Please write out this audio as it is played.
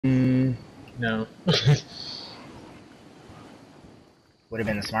No. Would have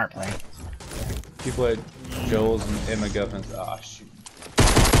been the smart play. People at Joel's and McGuffin's. Ah, shoot.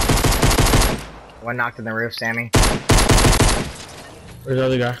 One knocked in the roof, Sammy. Where's the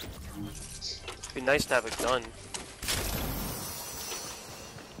other guy? It'd be nice to have a gun.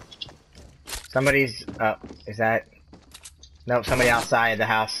 Somebody's up. Is that? Nope, somebody outside the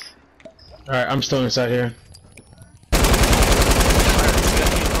house. Alright, I'm still inside here.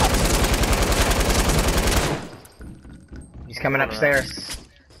 He's coming upstairs.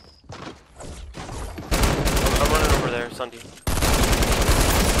 I'm running over there, Sunday.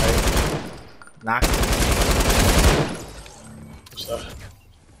 Knock. What's that?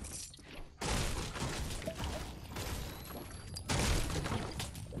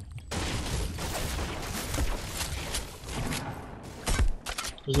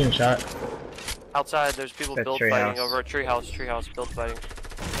 Who's getting shot? Outside, there's people That build tree fighting house. over a treehouse build fighting.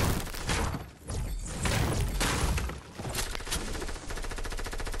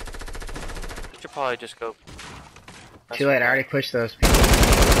 Should probably just go. Too late, I already pushed those people.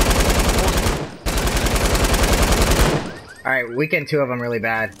 Alright, weakened two of them really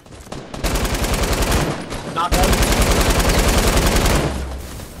bad. Knock one.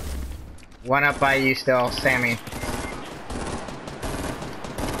 One up by you still, Sammy.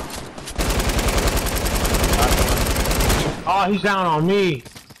 Oh, he's down on me.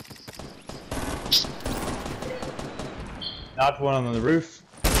 Knocked one on the roof.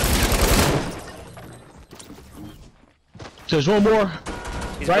 There's one more.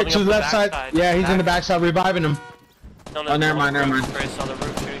 He's Right building to up the left side. backside. Yeah, he's in the backside reviving him. No, Oh, never mind, never mind. Chris on the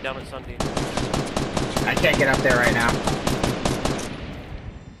roof shooting down at Sunday. I can't get up there right now.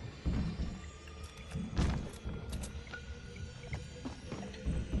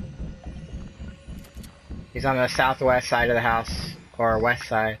 He's on the southwest side of the house, or west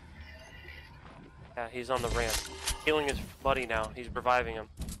side. Yeah, he's on the ramp. Healing his buddy now. He's reviving him.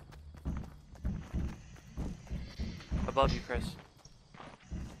 Above you, Chris.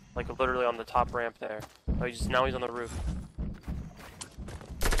 Like literally on the top ramp there. Oh, now he's on the roof.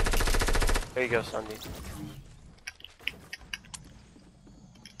 There you go, Sunday.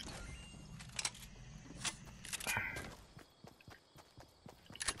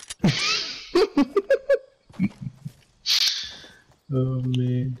 Oh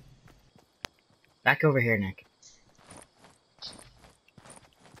man. Back over here, Nick.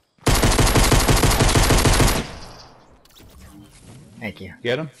 Thank you.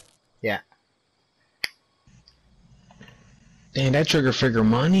 Get him? Yeah. Dang, that trigger figure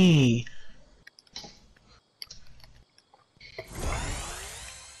money.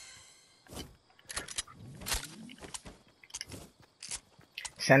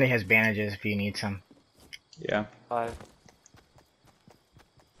 Sandy has bandages if you need some. Yeah. 5.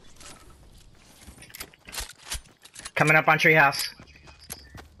 Coming up on treehouse.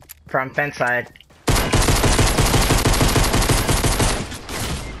 From fence side.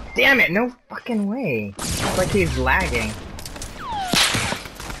 Damn it, no fucking way. It's like he's lagging.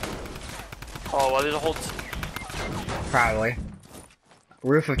 Oh, well, there's a whole. Probably.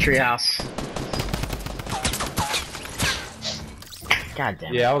 Roof of treehouse. God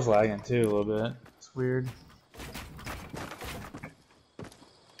damn it. Yeah, I was lagging too a little bit. It's weird.